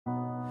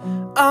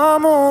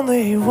I'm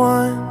only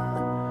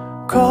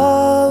one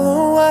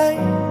call away.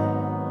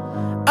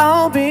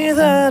 I'll be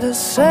there to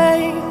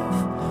save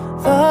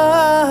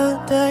the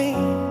day.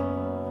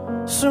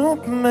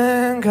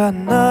 Superman got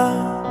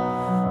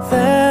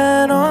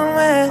nothing on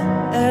me.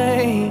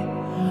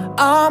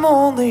 I'm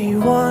only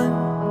one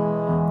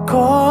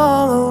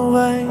call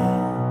away.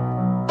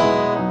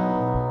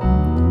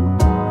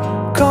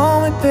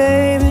 Call me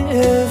baby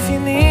if you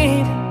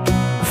need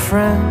a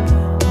friend.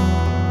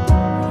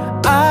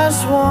 I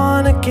just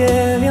wanna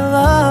give you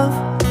love.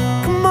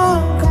 Come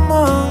on, come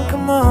on,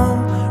 come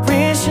on.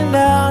 Reaching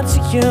out to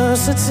you,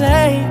 so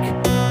take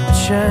a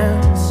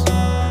chance. No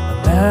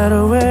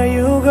matter where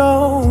you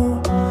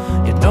go,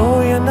 you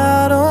know you're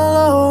not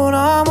alone.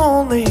 I'm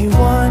only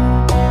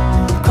one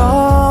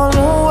call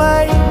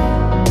away.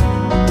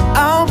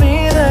 I'll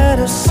be there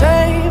to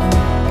save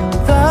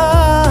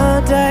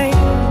the day.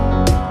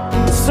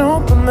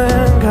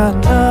 Superman got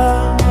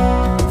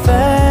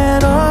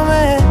nothing on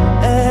me.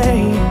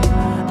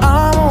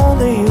 I'm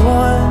only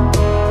one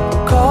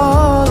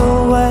call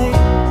away.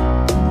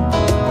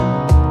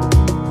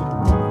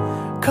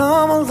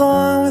 Come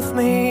along with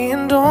me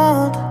and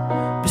don't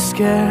be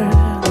scared.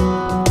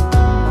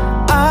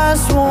 I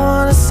just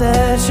wanna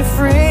set you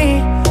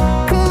free.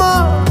 Come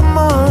on, come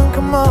on,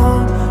 come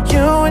on.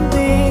 You and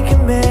me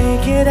can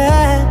make it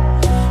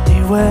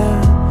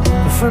anywhere.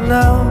 But for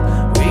now,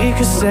 we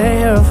could stay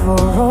here for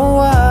a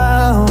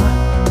while.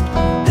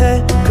 Hey,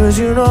 'cause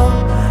you know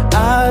I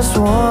just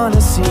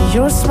wanna see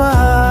your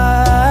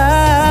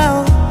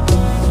smile.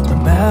 No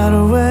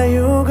matter where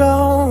you go,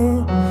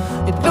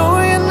 you know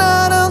you're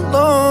not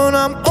alone.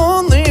 I'm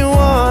only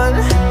one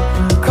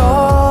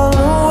call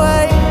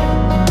away.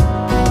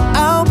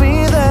 I'll be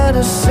there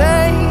to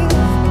save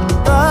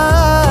the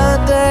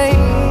day.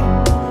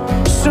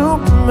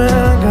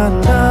 Superman got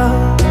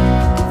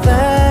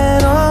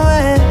nothing on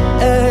me.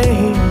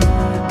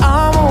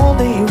 I'm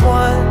only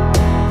one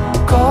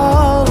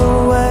call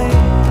away.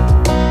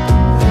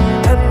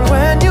 And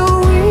when you're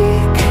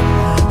weak,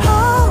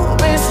 I'll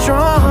be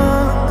strong.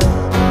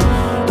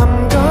 I'm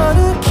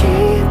gonna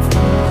keep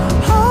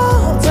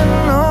holding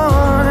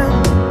on.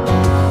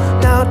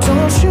 Now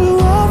don't you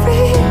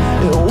worry,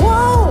 it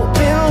won't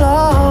be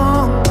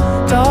long,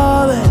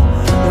 darling.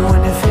 And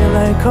when you feel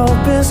like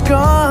hope is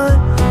gone,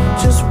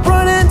 just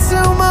run into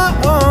my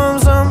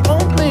arms. I'm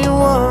only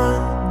one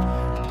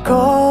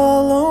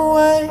call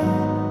away.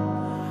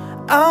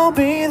 I'll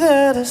be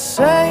there to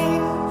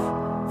save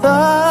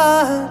the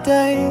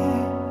day.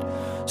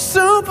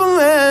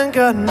 Superman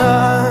got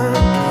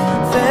nothing